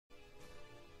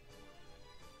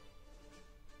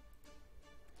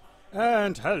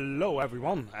And hello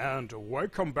everyone, and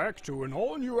welcome back to an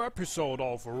all-new episode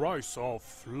of Rise of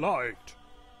Flight.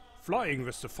 Flying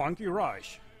with the Funky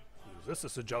Reich. This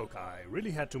is a joke I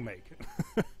really had to make.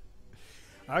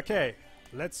 Okay,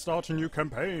 let's start a new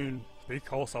campaign,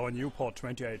 because our Newport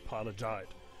 28 pilot died.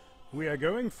 We are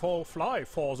going for fly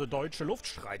for the Deutsche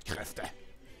Luftstreitkräfte,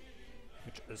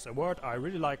 which is a word I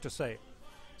really like to say.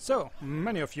 So,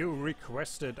 many of you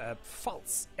requested a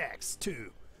Pfalz XII.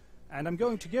 And I'm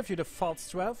going to give you the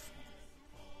Pfalz XII,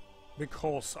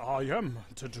 because I am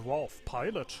the dwarf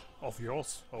pilot of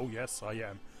yours. Oh yes, I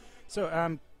am.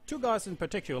 So, two guys in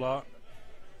particular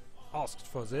asked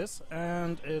for this,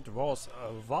 and it was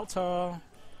Walther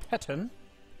Patton.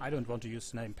 I don't want to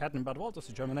use the name Patton, but Walter's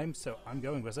a German name, so I'm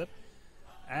going with it.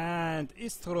 And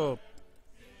Istrup.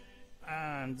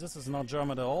 And this is not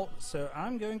German at all, so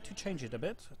I'm going to change it a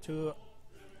bit to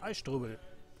Eistrubel.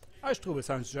 Eistrubel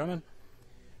sounds German.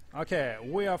 Okay,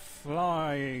 we are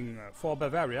flying for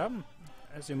Bavaria.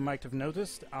 As you might have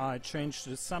noticed, I changed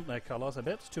the thumbnail colors a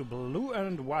bit to blue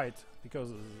and white,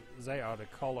 because they are the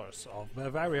colors of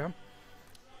Bavaria.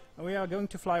 We are going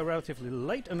to fly relatively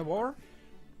late in the war,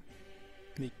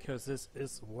 because this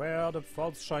is where the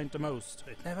Pfalz shined the most.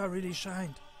 It never really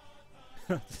shined.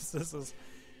 This is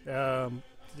the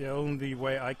only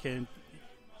way I can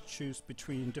choose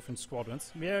between different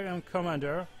squadrons. We are on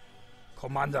Commander,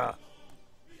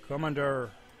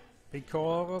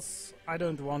 because I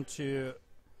don't want to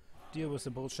deal with the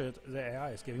bullshit the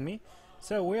AI is giving me.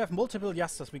 So we have multiple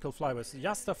Yastas we could fly with.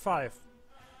 Yasta 5.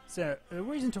 So the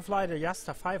reason to fly the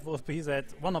Yasta 5 will be that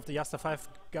one of the Yasta 5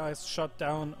 guys shot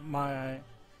down my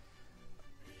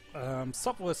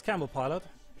Sopwith Camel pilot.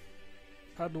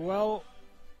 But well,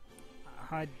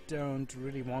 I don't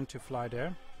really want to fly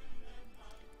there.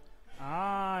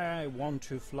 I want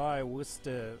to fly with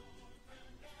the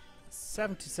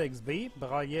 76B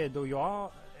Braille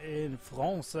d'Oyoir in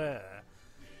France.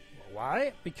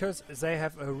 Why? Because they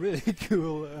have a really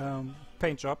cool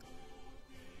paint job,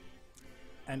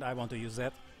 and I want to use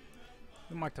that.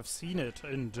 You might have seen it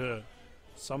in the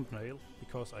thumbnail,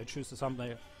 because I choose the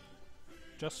thumbnail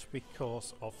just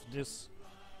because of this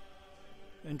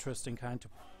interesting kind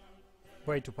of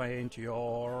way to paint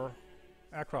your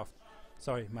aircraft.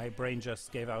 Sorry, my brain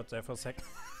just gave out there for a sec.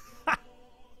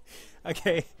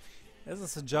 Okay. This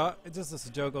is a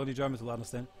joke only Germans will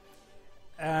understand.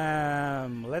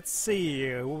 Let's see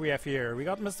who we have here. We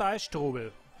got Mr. Eistrubel,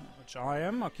 which I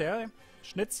am, okay.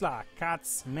 Schnitzler,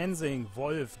 Katz, Mensing,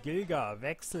 Wolf, Gilger,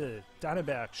 Wechsel,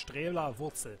 Danneberg, Strebler,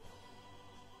 Wurzel.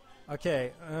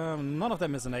 Okay, none of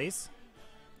them is an ace.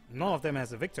 None of them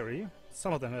has a victory.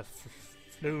 Some of them have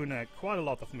flown quite a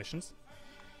lot of missions.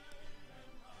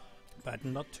 But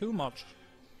not too much.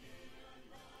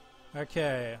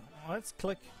 Okay, let's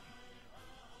click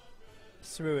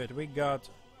through it. We got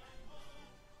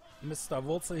Mr.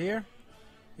 Wurzel here.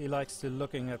 He likes to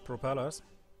looking at propellers.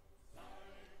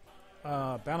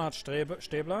 Bernhard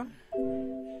Stäbler,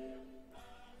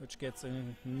 which gets a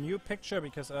new picture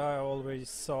because I already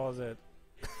saw that.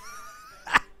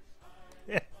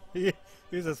 Yeah,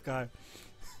 he's this guy.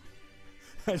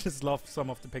 I just love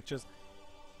some of the pictures.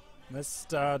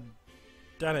 Mr.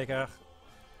 Dannecker.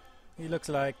 He looks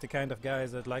like the kind of guy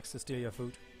that likes to steal your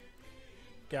food.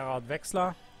 Gerhard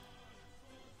Wechsler.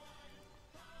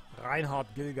 Reinhard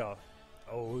Gilger.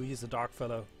 Oh, he's a dark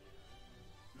fellow.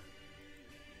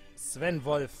 Sven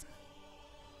Wolf.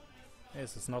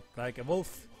 This is not like a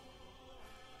wolf.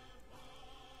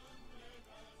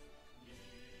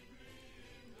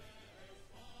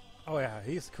 Oh yeah,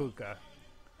 he's a cool guy.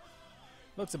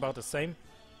 Looks about the same.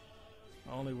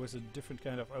 Only with a different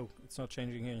kind of... Oh, it's not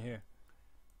changing in here.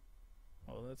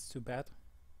 Oh, that's too bad.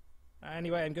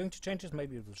 Anyway, I'm going to change this.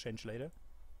 Maybe it will change later.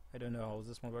 I don't know how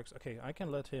this one works. Okay, I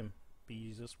can let him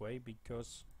be this way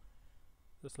because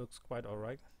this looks quite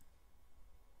alright.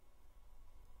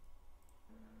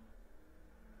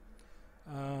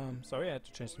 Sorry, I had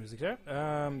to change the music there.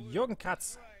 Jürgen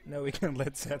Katz. No, we can't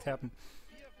let that happen.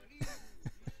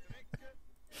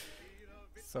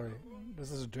 Sorry,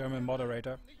 this is a German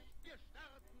moderator.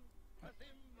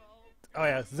 Oh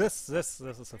yeah, this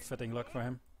is a fitting look for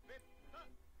him.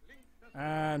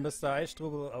 And Mr.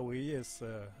 Eistrubel, oh, he is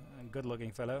a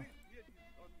good-looking fellow.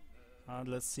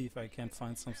 Let's see if I can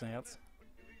find something else.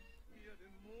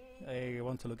 I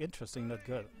want to look interesting, not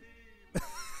good.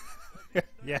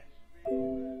 Yeah,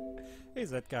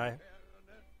 he's that guy.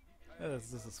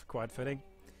 This is quite fitting.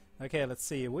 Okay, let's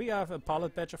see. We have a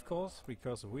pilot badge, of course,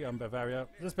 because we are in Bavaria.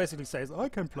 This basically says, I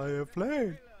can fly a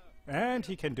plane. And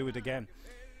he can do it again.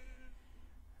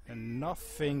 And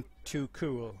nothing too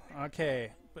cool.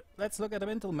 Okay, but let's look at the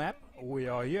mental map. We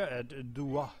are here at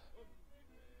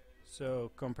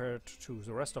So compared to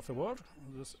the rest of the world,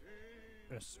 this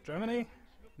is Germany.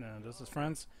 No, this is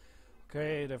France.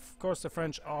 Okay, of course the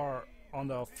French are on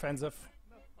the offensive.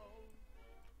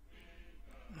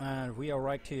 And we are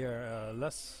right here,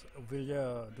 Les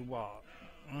Villiers-du-Bois.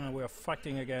 We are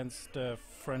fighting against the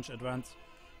French advance.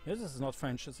 This is not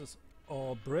French, this is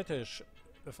all British,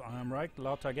 if I'm right.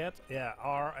 La Target, yeah,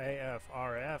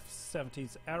 RAF,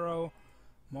 17th Arrow,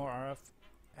 more RF,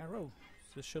 Arrow.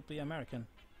 This should be American.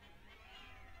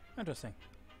 Interesting.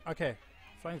 Okay,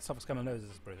 Flying Southwest Command, no, this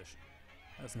is British.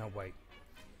 There's no way.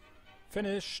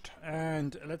 Finished,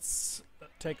 and let's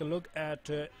take a look at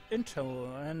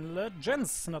Intel and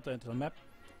Legends, not the Intel map.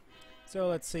 So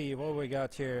let's see what we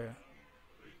got here.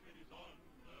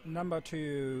 Number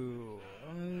 2,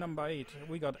 number 8,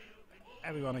 we got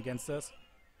everyone against us.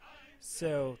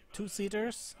 So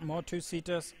 2-seaters, more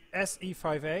 2-seaters,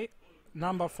 SE5A,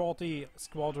 number 40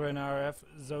 Squadron RF,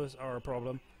 those are a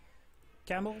problem.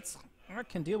 Camels, I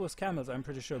can deal with camels, I'm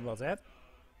pretty sure about that.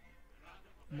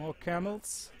 More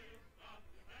camels.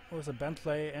 With a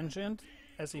Bentley engine,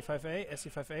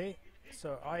 SE5A,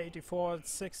 so I-84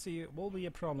 60 will be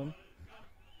a problem.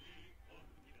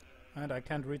 And I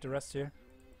can't read the rest here.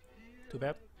 Too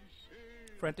bad.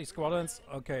 Friendly squadrons,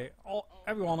 okay.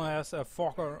 Everyone has a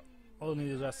Fokker,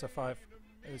 only the SR5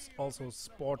 is also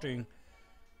sporting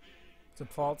the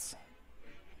Pfalz.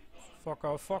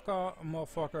 Fokker, more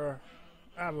Fokker.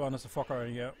 Everyone is a Fokker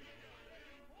in here.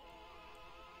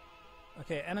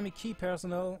 Okay, enemy key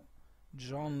personnel.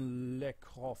 John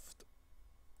Lecroft,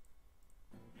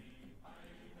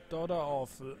 daughter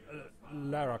of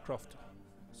Lara Croft.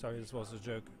 Sorry, this was a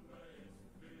joke.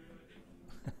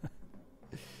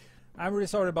 I'm really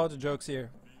sorry about the jokes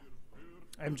here.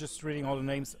 I'm just reading all the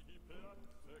names,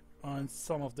 and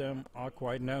some of them are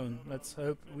quite known. Let's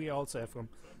hope we also have them.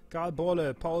 Karl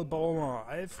Bolle, Paul Baumer,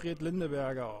 Alfred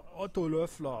Lindeberger, Otto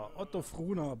Löffler, Otto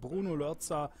Fruner, Bruno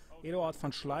Lörzer, Eduard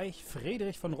von Schleich,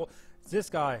 Friedrich von This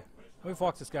guy. We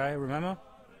fought this guy, remember?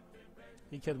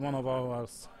 He killed one of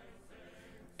ours.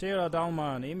 Theodor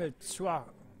Daumann, Emil Zua,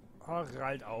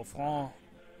 Harald Aufrand,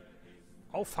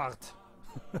 Auffahrt,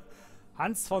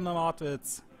 Hans von der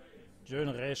Martwitz, Jön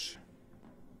Resch,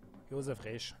 Josef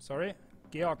Resch, sorry,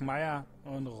 Georg Meyer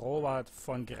und Robert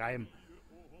von Greim.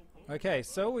 Okay,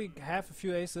 so we have a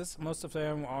few aces, most of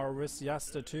them are with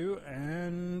D.II.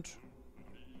 and...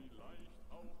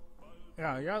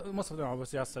 Yeah, most of them are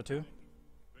with D.II.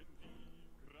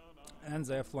 And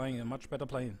they're flying a much better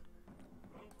plane.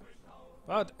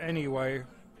 But anyway,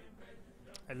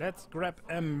 let's grab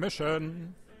a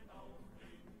mission.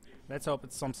 Let's hope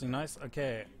it's something nice.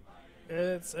 Okay,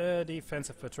 it's a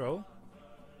defensive patrol.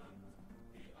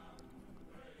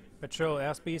 Patrol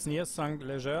airspace near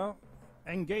Saint-Léger.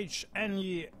 Engage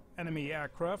any enemy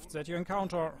aircraft that you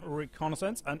encounter.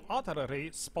 Reconnaissance and artillery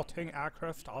spotting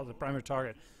aircraft are the primary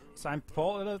target. Sein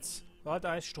pilots, Walter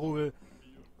Strubel,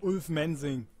 Ulf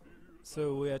Mensing.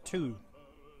 So we are two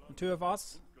of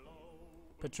us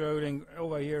patrolling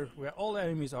over here where all the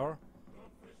enemies are.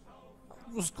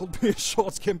 This could be a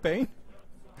short campaign.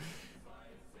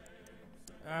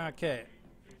 Okay,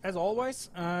 as always,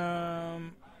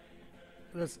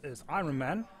 this is Iron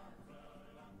Man.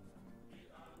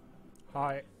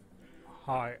 High,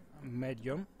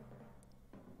 medium.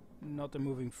 Not a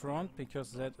moving front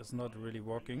because that is not really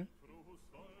working.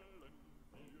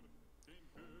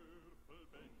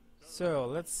 So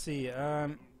let's see,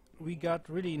 we got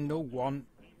really no one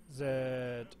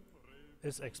that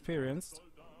is experienced.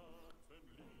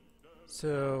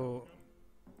 So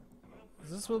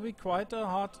this will be quite a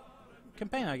hard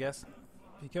campaign, I guess,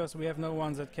 because we have no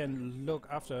one that can look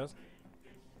after us.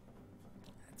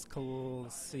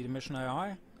 Let's see the mission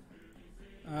AI.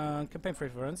 Campaign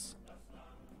preference.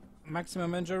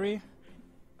 Maximum injury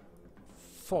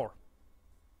 4.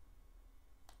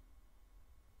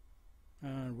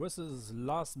 And with this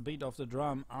last beat of the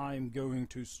drum, I'm going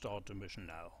to start the mission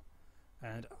now.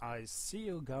 And I see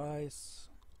you guys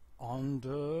on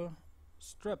the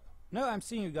strip. No, I'm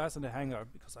seeing you guys in the hangar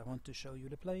because I want to show you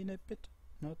the plane a bit,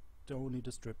 not only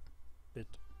the strip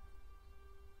bit.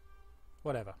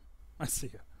 Whatever. I see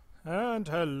you. And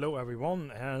hello everyone,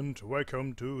 and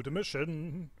welcome to the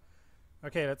mission.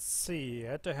 Okay, let's see,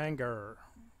 at the hangar.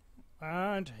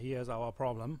 And here's our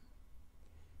problem.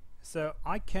 So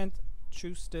I can't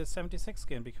choose the 76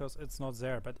 skin because it's not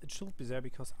there, but it should be there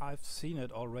because I've seen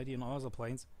it already in other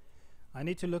planes. I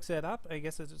need to look that up. I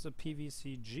guess it is a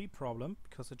PVCG problem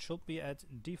because it should be at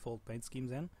default paint scheme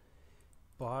then,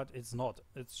 but it's not.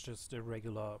 It's just a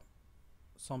regular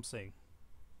something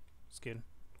skin.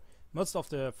 Most of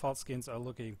the Pfalz skins are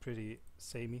looking pretty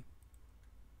samey.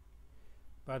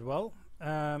 But well,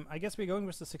 I guess we're going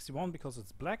with the 61 because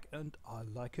it's black and I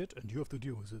like it and you have to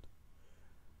deal with it.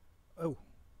 Oh.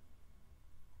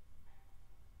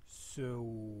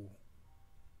 So...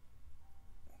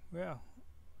 yeah,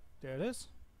 there it is.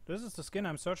 This is the skin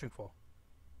I'm searching for.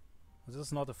 This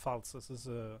is not a Pfalz, this is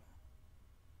a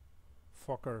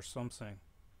Fokker or something.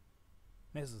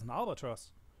 This is an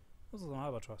albatross. This is an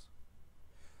albatross.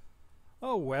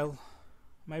 Oh well,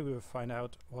 maybe we'll find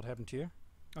out what happened here.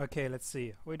 Okay, let's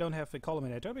see. We don't have the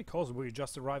collimator because we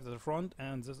just arrived at the front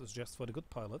and this is just for the good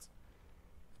pilots.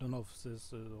 I don't know if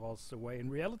this was the way in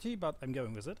reality, but I'm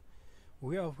going with it.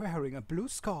 We are wearing a blue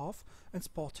scarf and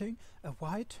sporting a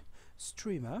white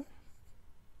streamer.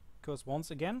 Because once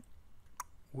again,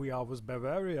 we are with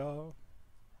Bavaria.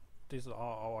 These are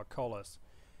our colors.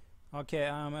 Okay,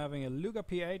 I'm having a Luger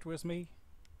P8 with me.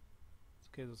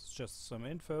 Okay, this is just some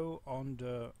info on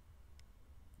the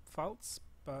Pfalz.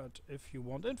 But if you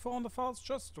want info on the Pfalz,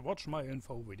 just watch my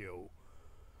info video.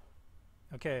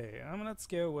 Okay, let's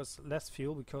go with less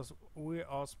fuel because we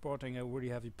are sporting a really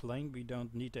heavy plane. We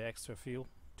don't need the extra fuel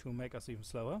to make us even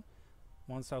slower.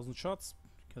 1000 shots,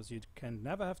 because you can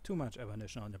never have too much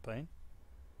ammunition on the plane.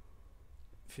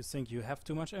 If you think you have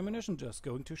too much ammunition, just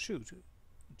going to shoot.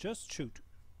 Just shoot.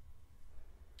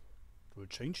 It will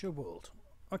change your world.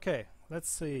 Okay, let's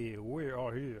see. We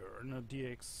are here in a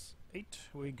D.XII.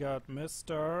 We got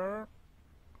Mr.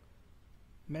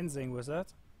 Menzing with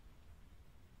that.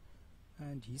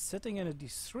 And he's sitting in a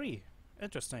D.III.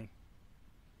 Interesting.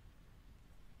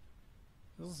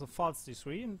 This is a Pfalz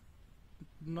D.III and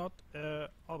not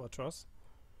albatross.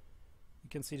 You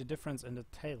can see the difference in the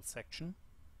tail section.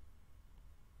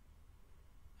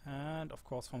 And of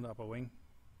course from the upper wing.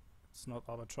 It's not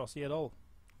albatrossy at all.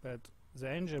 But the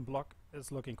engine block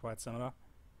is looking quite similar.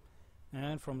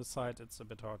 And from the side it's a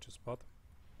bit hard to spot.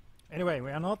 Anyway,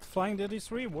 we are not flying the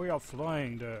D.III, we are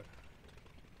flying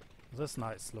this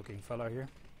nice looking fella here.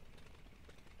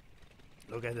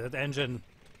 Look at that engine.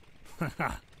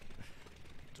 The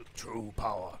true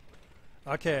power.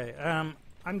 Okay,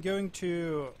 I'm going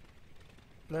to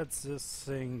let this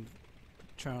thing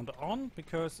turn on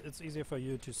because it's easier for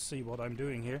you to see what I'm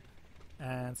doing here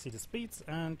and see the speeds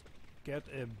and get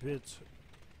a bit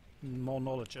more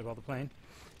knowledge about the plane.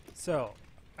 So,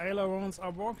 ailerons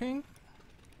are working,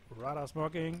 radar's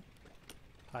working,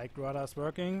 hike radar's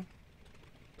working.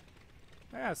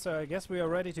 Yeah, so I guess we are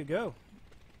ready to go.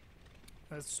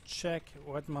 Let's check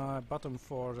what my button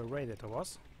for the radiator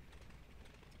was.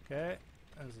 Okay,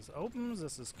 this is open,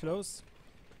 this is closed.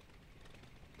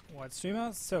 White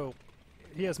streamer. So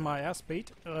here's my airspeed.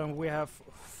 We have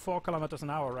 4 kilometers an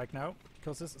hour right now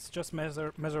because this is just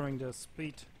measuring the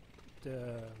speed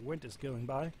the wind is going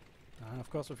by. And of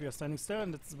course, if we are standing still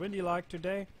and it's windy like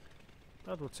today,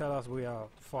 that will tell us we are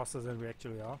faster than we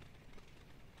actually are.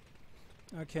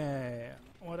 Okay,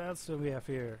 what else do we have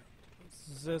here?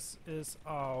 This is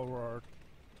our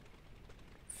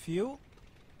fuel.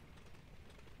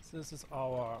 This is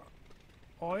our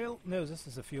oil. No, this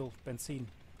is the fuel, benzene.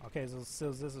 Okay,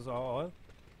 so this is our oil.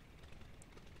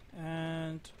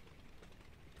 And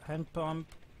hand pump.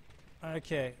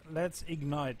 Okay, let's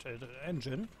ignite the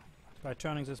engine by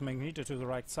turning this magneto to the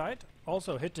right side.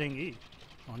 Also hitting E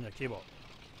on your keyboard.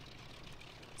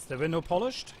 Is the window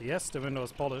polished? Yes, the window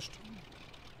is polished.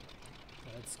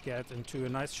 Let's get into a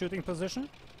nice shooting position.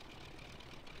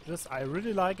 This I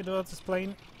really like about this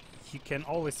plane. You can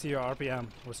always see your RPM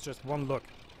with just one look.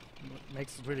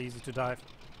 Makes it really easy to dive.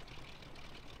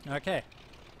 Okay,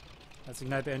 let's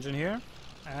ignite the engine here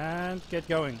and get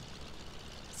going.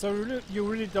 So you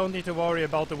really don't need to worry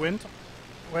about the wind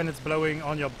when it's blowing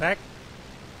on your back.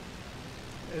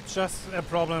 It's just a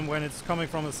problem when it's coming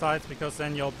from the sides because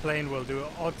then your plane will do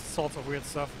all sorts of weird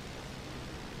stuff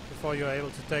before you're able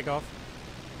to take off.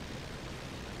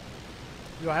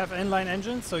 You have inline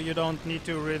engines, so you don't need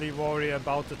to really worry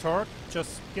about the torque.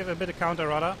 Just give a bit of counter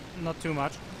rudder, not too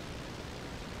much.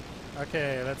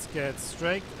 Okay, let's get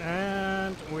straight,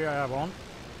 and we are on.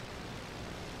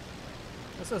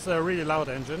 This is a really loud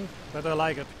engine, but I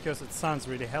like it because it sounds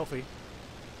really healthy.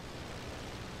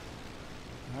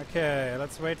 Okay,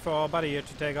 let's wait for our buddy here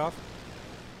to take off.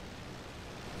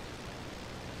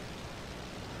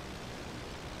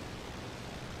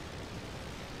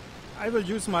 I will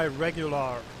use my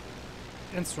regular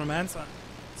instruments.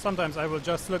 Sometimes I will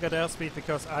just look at airspeed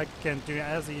because I can't do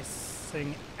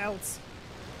anything else.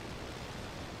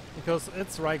 Because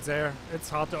it's right there, it's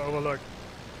hard to overlook.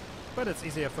 But it's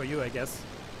easier for you, I guess,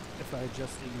 if I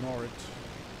just ignore it.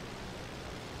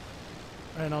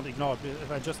 Not ignore it,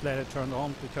 if I just let it turn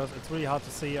on, because it's really hard to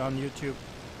see on YouTube.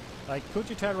 Like, could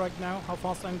you tell right now how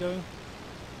fast I'm going?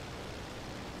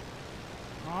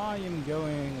 I am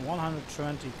going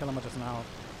 120 kilometers an hour.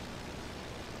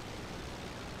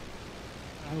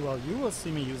 And well, you will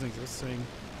see me using this thing,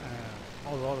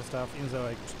 all the other stuff, even though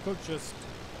I could just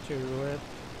theoretically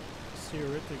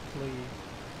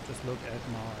just look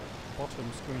at my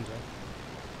bottom screen there.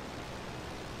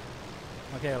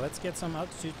 Okay, let's get some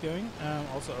altitude going.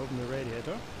 Also open the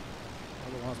radiator,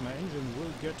 otherwise my engine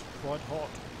will get quite hot.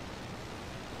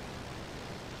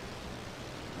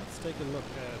 Let's take a look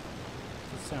at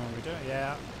the thermometer.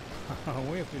 Yeah,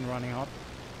 we've been running hot.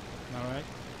 Alright,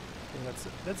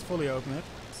 let's fully open it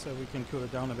so we can cool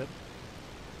it down a bit.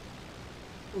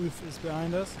 Ulf is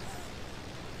behind us.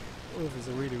 Ulf is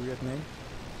a really weird name,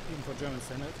 even for German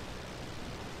standards.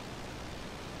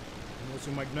 And as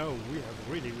you might know, we have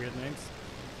really weird names.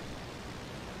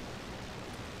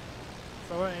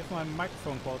 So if my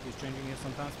microphone quality is changing here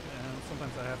sometimes,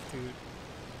 I have to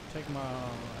take my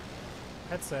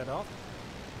headset off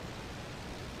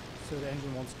so the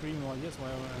engine won't scream while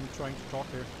I'm trying to talk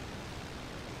here.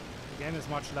 The game is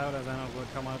much louder than it will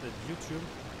come out at YouTube,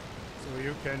 so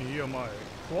you can hear my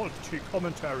quality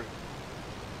commentary.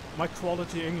 My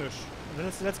quality English.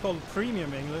 Let's call it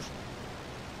premium English,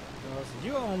 because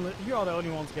you are the only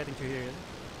ones getting to hear it.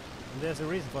 And there's a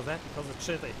reason for that, because it's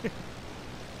shitty.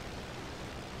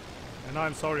 And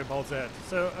I'm sorry about that.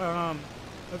 So,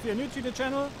 if you're new to the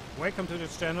channel, welcome to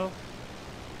this channel.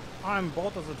 I'm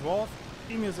bored as a dwarf.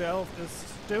 Emil the Elf is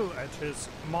still at his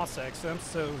master exams,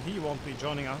 so he won't be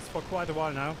joining us for quite a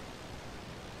while now.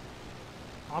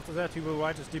 After that he will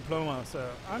write his diploma, so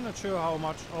I'm not sure how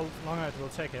longer it will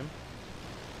take him.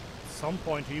 At some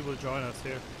point he will join us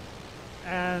here.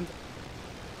 And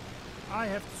I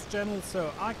have this channel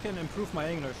so I can improve my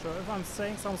English. So if I'm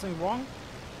saying something wrong,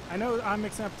 I know I'm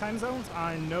mixing up time zones,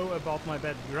 I know about my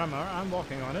bad grammar, I'm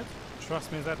working on it.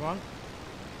 Trust me, that one.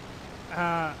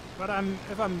 But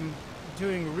if I'm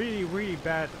doing really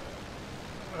bad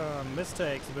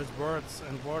mistakes with words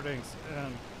and wordings,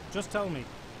 just tell me.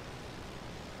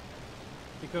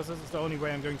 Because this is the only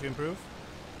way I'm going to improve.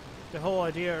 The whole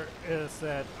idea is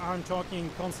that I'm talking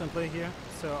constantly here,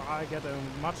 so I get a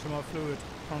much more fluid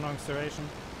pronunciation.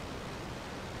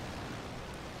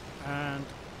 And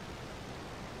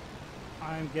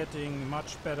I'm getting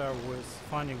much better with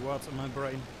finding words in my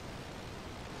brain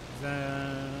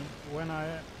than when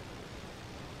I...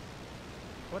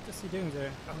 What is he doing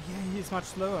there? Oh yeah, he's much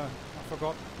slower. I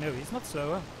forgot. No, he's not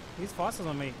slower. He's faster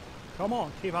than me. Come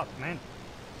on, keep up, man.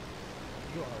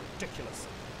 You are ridiculous.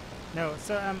 No,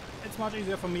 so it's much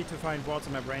easier for me to find words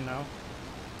in my brain now.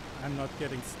 I'm not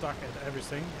getting stuck at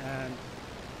everything, and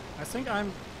I think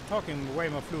I'm talking way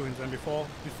more fluent than before.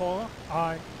 Before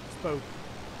I spoke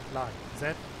like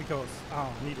that because I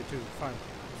needed to find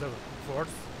the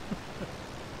words.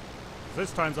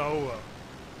 This time's over.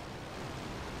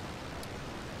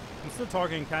 I'm still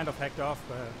talking kind of hacked off,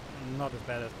 but not as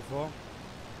bad as before.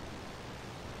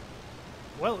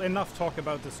 Well, enough talk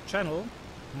about this channel.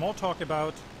 More talk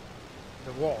about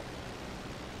the war.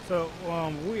 So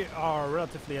we are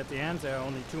relatively at the end. There are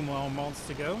only 2 more months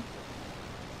to go.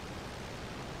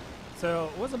 So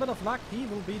with a bit of luck, he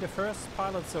will be the first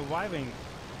pilot surviving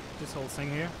this whole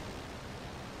thing here.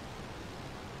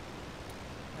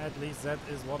 At least that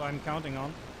is what I'm counting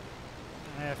on.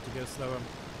 I have to go slower.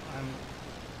 I'm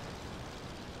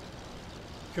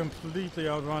completely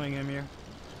outrunning him here.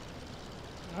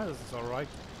 Oh, this is alright.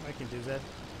 I can do that.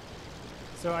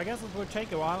 So I guess it will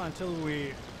take a while until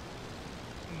we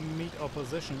meet our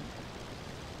position.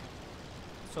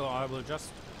 So I will just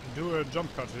do a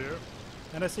jump cut here.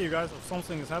 And I see you guys if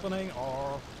something is happening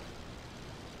or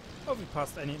if we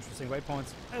passed any interesting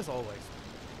waypoints, as always.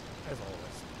 As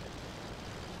always.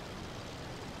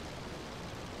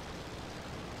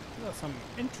 There are some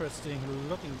interesting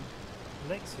looking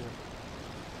lakes here.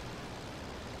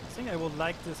 I think I would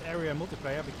like this area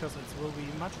multiplayer because it will be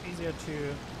much easier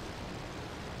to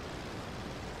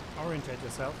orientate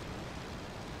yourself.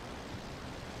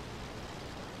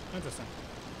 Interesting.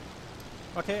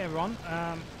 Okay everyone,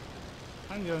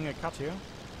 I'm doing a cut here.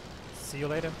 See you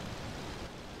later.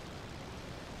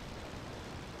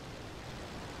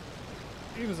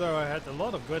 Even though I had a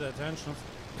lot of good attentions,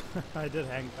 I did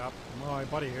hang up my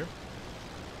body here.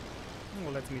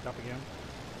 Well, let's meet up again.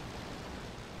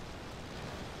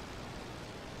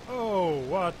 Oh,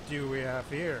 what do we have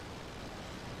here?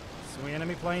 3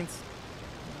 enemy planes.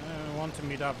 I want to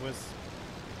meet up with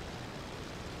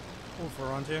Ulf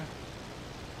around here.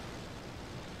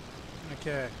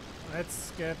 Okay,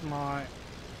 let's get my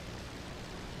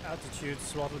altitude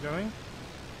throttle going.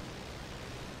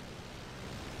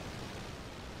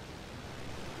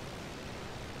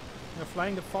 you're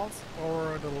flying the Pfalz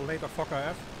or the later Fokker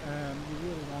F, you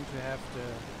really want to have the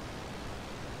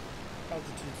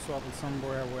altitude throttle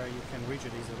somewhere where you can reach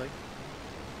it easily.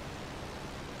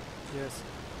 Yes,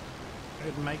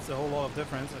 it makes a whole lot of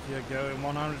difference if you're going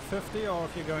 150 or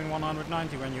if you're going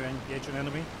 190 when you engage an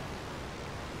enemy.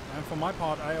 And for my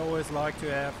part, I always like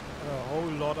to have a whole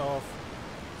lot of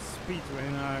speed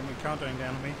when I'm encountering the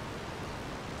enemy,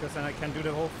 because then I can do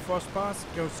the whole first pass,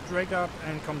 go straight up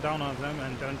and come down on them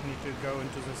and don't need to go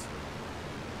into this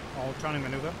whole turning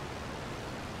maneuver.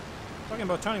 Talking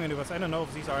about turning maneuvers, I don't know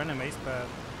if these are enemies, but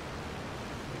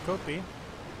it could be.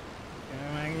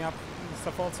 I'm hanging up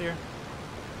Mr. Pfalz here.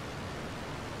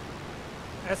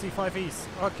 SE5Es.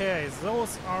 Okay,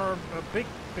 those are a big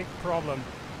problem.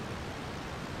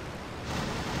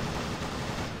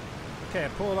 Okay,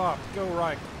 pull up, go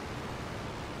right.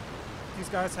 These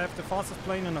guys have the fastest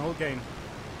plane in the whole game.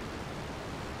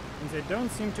 And they don't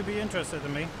seem to be interested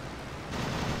in me.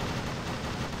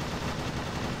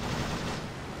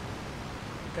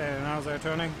 Okay, now they're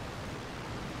turning.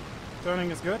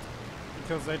 Turning is good,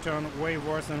 because they turn way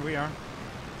worse than we are.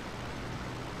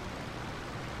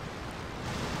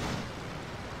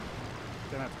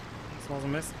 Damn it, this was a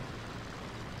miss.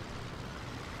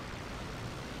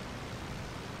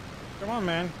 Come on,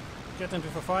 man, get into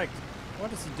the fight.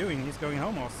 What is he doing? He's going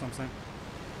home or something.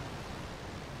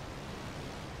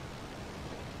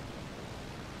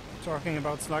 Talking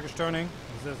about sluggish turning.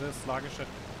 This is sluggish.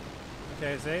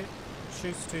 Okay, they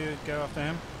choose to go after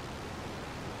him.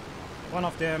 One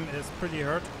of them is pretty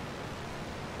hurt.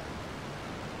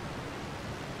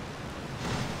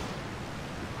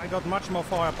 I got much more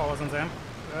firepower than them.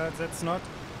 That's not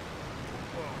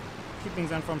keeping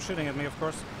them from shooting at me, of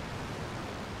course.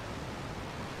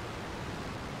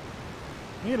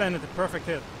 He landed a perfect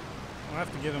hit. I'll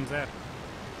have to give him that.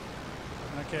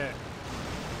 Okay.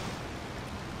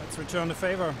 Let's return the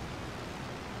favor.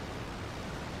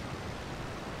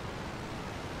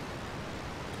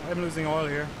 I'm losing oil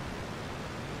here.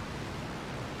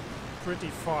 Pretty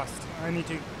fast. I need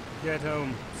to get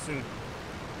home soon.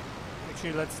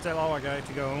 Actually, let's tell our guy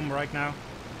to go home right now,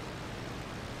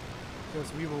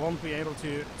 because we won't be able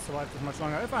to survive this much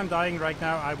longer. If I'm dying right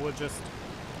now, I will just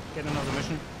get another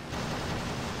mission.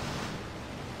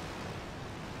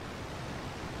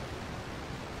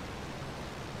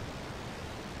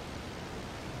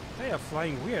 They are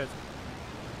flying weird.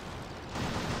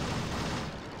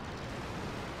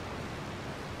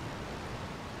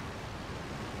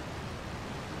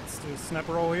 Let's do a snap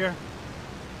roll here.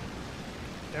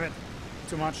 Damn it.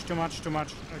 Too much, too much, too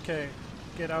much. Okay,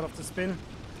 get out of the spin.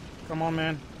 Come on,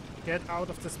 man. Get out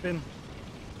of the spin.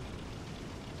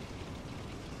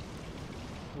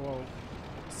 Whoa.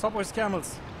 Subway's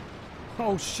camels.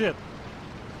 Oh shit.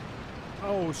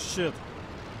 Oh shit.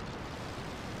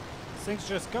 Things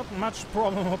just got much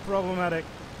more problematic.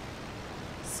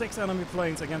 6 enemy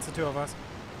planes against the 2 of us.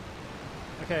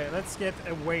 Okay, let's get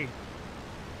away.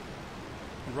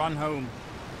 Run home.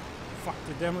 Fuck,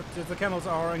 the camels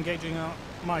are engaging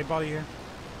my body here.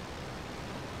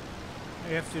 I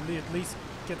have to at least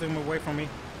get them away from me.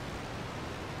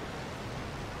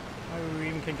 Maybe we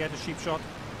even can get a sheep shot.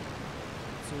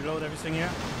 Let's reload everything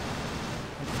here.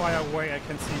 And fire away, I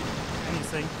can see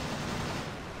anything.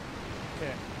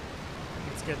 Okay.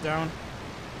 Let's get down.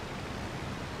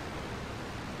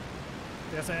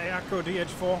 There's an Acro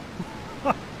DH4.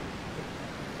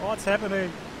 What's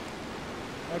happening?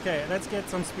 Okay, let's get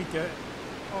some speed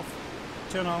off.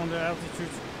 Turn on the altitude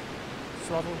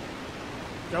throttle.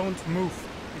 Don't move,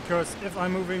 because if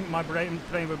I'm moving, my plane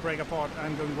will break apart.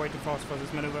 I'm going way too fast for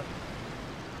this maneuver.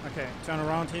 Okay, turn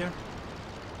around here.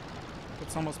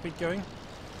 Put some more speed going.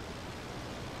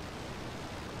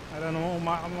 I don't know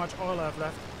how much oil I have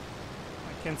left.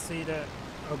 I can see that.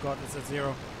 Oh god, it's at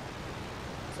 0.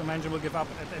 So my engine will give up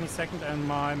at any second and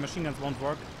my machine guns won't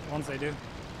work once they do.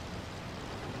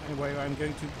 Anyway, I'm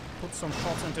going to put some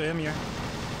shots into him here.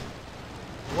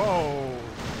 Whoa!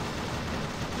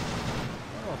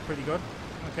 Oh, pretty good.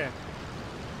 Okay.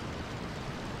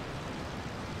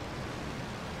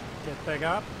 Get back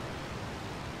up.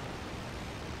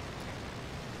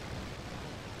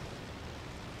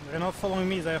 They're not following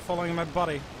me, they're following my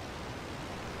body.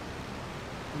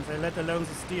 And they let alone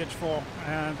this DH4.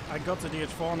 And I got the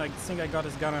DH4 and I think I got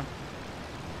his gunner.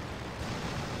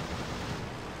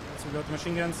 Let's reload the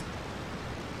machine guns.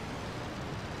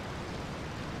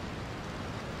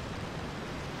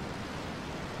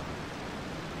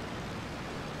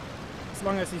 As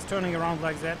long as he's turning around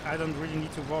like that, I don't really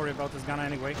need to worry about this gunner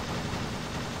anyway.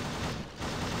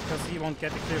 Because he won't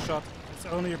get a clear shot. It's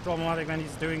only problematic when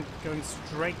he's going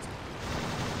straight.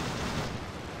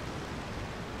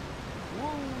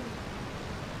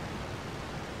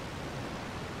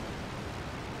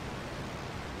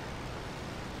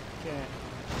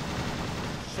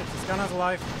 This gunner's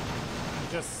alive.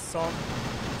 I just saw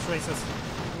traces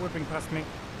whipping past me.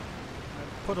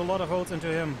 I put a lot of holes into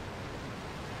him.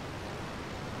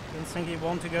 Didn't think he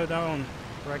wanted to go down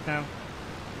right now.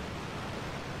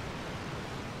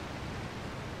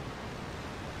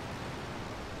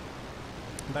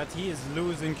 But he is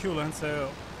losing coolant, so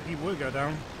he will go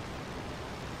down.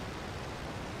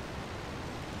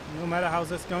 No matter how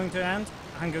this is going to end,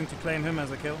 I'm going to claim him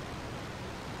as a kill.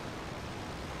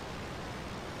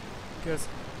 Because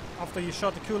after you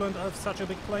shot the coolant of such a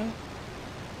big plane,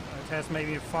 it has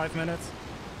maybe 5 minutes,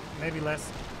 maybe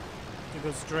less, to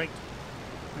go straight.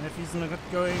 And if he's not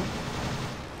going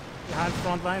behind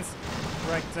front lines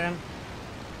right then,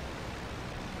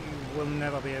 he will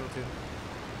never be able to.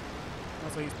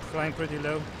 Also, he's flying pretty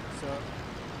low, so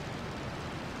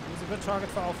he's a good target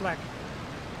for our flag.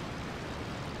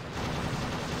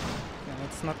 Okay,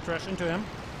 let's not crash into him.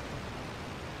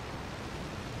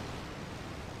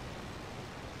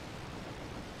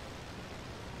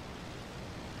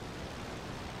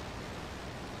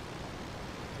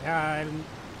 Yeah, I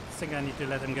think I need to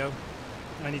let him go.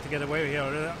 I need to get away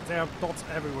here. There are dots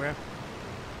everywhere.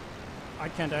 I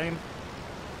can't aim.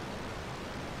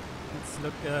 Let's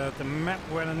look at the map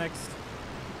where the next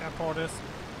airport is.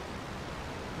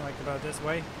 Like about this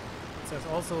way. There's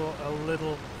also a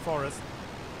little forest.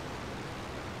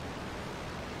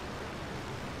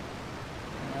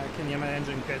 I can hear my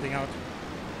engine getting out.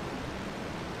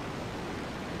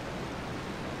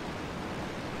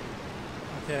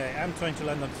 Okay, I'm trying to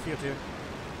land on the field here.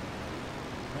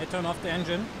 I turn off the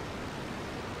engine.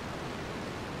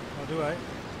 Or do I?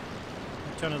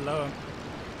 I turn it lower.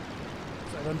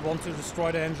 So I don't want to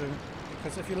destroy the engine.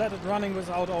 Because if you let it running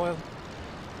without oil,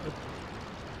 it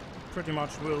pretty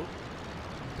much will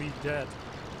be dead.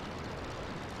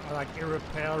 Like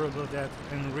irreparable dead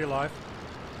in real life.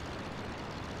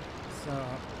 So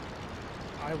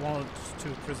I want to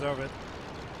preserve it.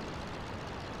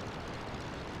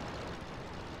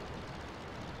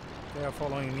 They are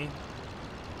following me.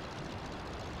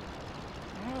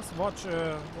 Let's watch.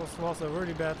 Was a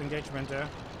really bad engagement there.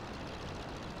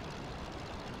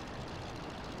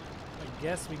 I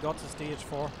guess we got this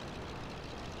DH4.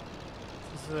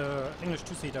 This is an English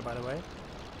two-seater, by the way.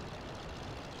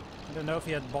 I don't know if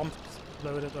he had bombs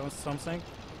loaded or something,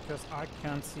 because I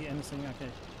can't see anything.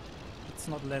 Okay, it's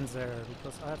not lens there,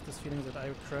 because I have this feeling that I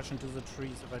would crash into the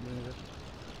trees if I did it.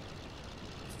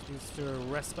 Use the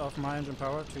rest of my engine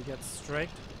power to get straight.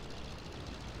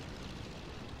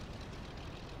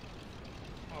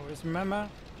 Always remember,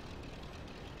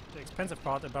 the expensive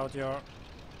part about your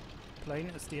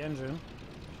plane is the engine.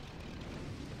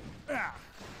 Ah,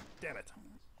 damn it.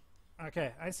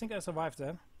 Okay, I think I survived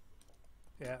that.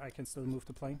 Yeah, I can still move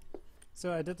the plane.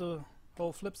 So I did the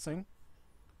whole flip thing,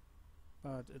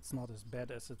 but it's not as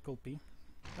bad as it could be.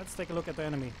 Let's take a look at the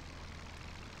enemy.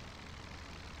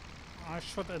 I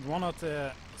shot at one of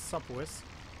the subways.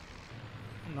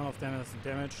 None of them is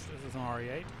damaged. This is an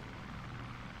RE8.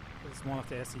 This is one of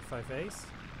the SE5As.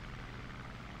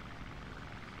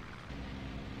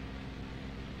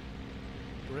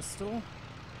 Bristol.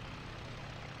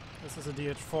 This is a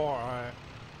DH4 I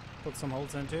put some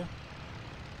holes into.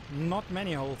 Not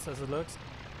many holes as it looks.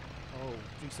 Oh,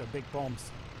 these are big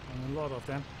bombs. And a lot of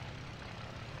them.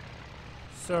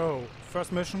 So,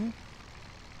 first mission.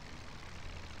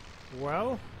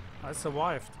 Well, I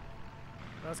survived.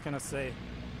 What else can I say?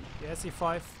 The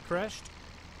SE5 crashed.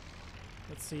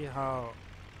 Let's see how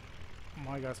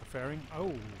my guys are faring.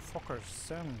 Oh, Fokker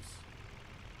 7s.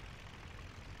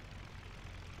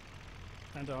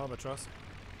 And the Albatross.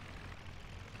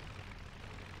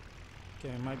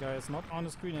 Okay, my guy is not on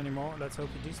the screen anymore. Let's hope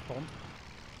he despawned.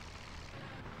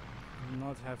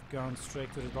 Not have gone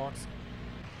straight to the docks.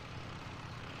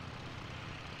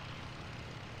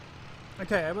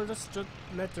 Okay, I will just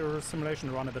let the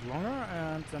simulation run a bit longer,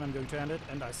 and then I'm going to end it,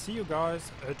 and I see you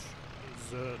guys at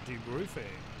the debriefing.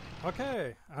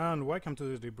 Okay, and welcome to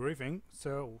the debriefing.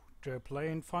 So, the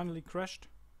plane finally crashed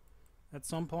at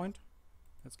some point.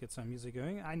 Let's get some music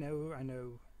going. I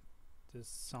know, this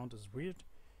sound is weird.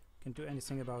 Can't do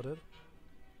anything about it.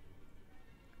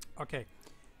 Okay,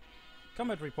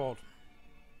 combat report.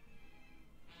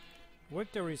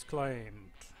 Victories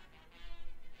claimed.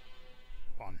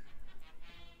 1.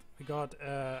 We got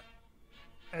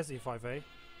SE5A.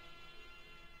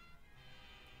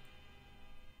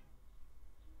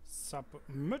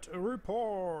 Submit a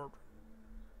report.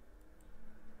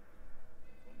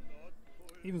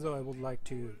 Even though I would like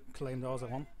to claim the other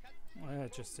one,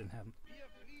 it just didn't happen.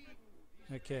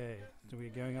 Okay, so we're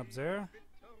going up there.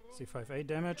 C5A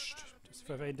damaged.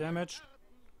 C5A damaged.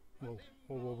 Whoa,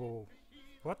 whoa, whoa, whoa.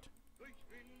 What?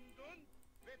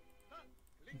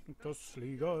 Das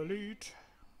Fliegerlied.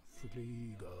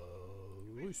 Flieger,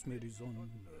 grüß mir die Sonne.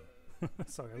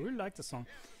 Sorry, I really like the song.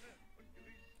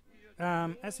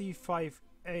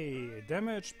 SE5A,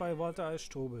 damaged by Walther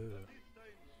Eichstrubel.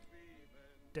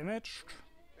 Damaged?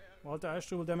 Walther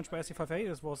Eichstrubel damaged by SE5A.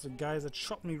 This was the guy that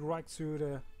shot me right through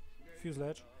the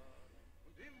fuselage.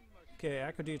 Okay,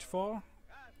 Echo D.IV,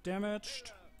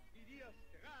 damaged.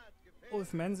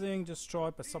 Ulf Mensing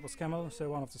destroyed by Soppers Camel,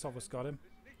 so one of the Soppers got him.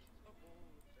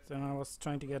 Then I was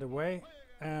trying to get away,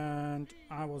 and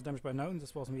I was damaged by Noten.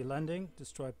 This was me landing,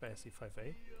 destroyed by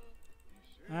SE5A.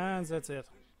 And that's it.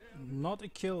 Not a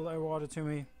kill awarded to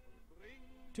me.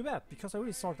 Too bad, because I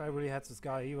really thought I really had this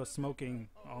guy. He was smoking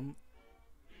on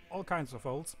all kinds of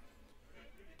holes.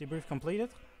 Debrief completed.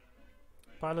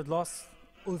 Pilot lost.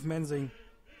 Ulf Mensing.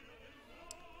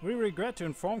 We regret to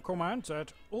inform Command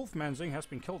that Ulf Mensing has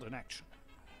been killed in action.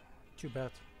 Too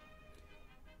bad.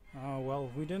 Oh well,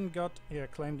 we didn't got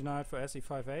claim denied for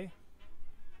SE5A.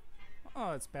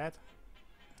 Oh, it's bad.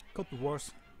 Could be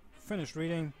worse. Finished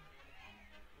reading.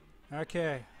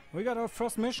 Okay, we got our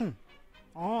first mission.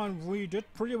 Oh, and we did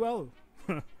pretty well.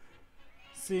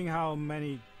 Seeing how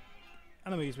many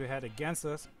enemies we had against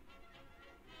us.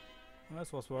 Well,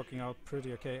 this was working out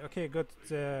pretty okay. Okay, good.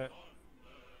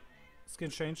 Skin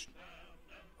changed.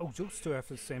 Oh, those two have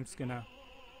the same skin now.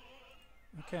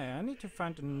 Okay, I need to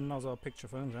find another picture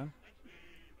for him then.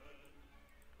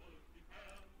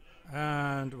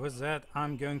 And with that,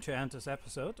 I'm going to end this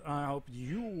episode. I hope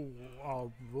you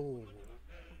will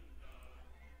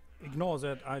ignore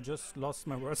that I just lost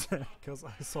my words because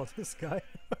I saw this guy.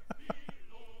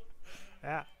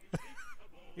 Yeah,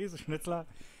 he's a schnitzler.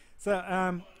 So,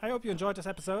 I hope you enjoyed this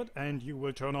episode, and you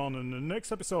will turn on in the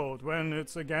next episode when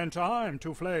it's again time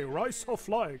to play Rise of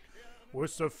Flight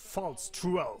with the Pfalz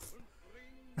XII.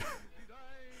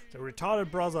 The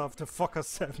retarded brother of the Fokker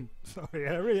 7. Sorry,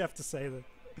 I really have to say that.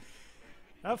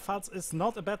 Pfalz is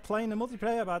not a bad plane in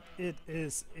multiplayer, but it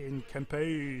is in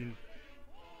campaign.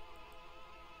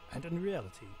 And in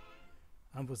reality.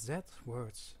 And with that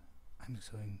words, I'm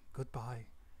saying goodbye,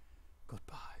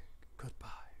 goodbye,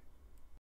 goodbye.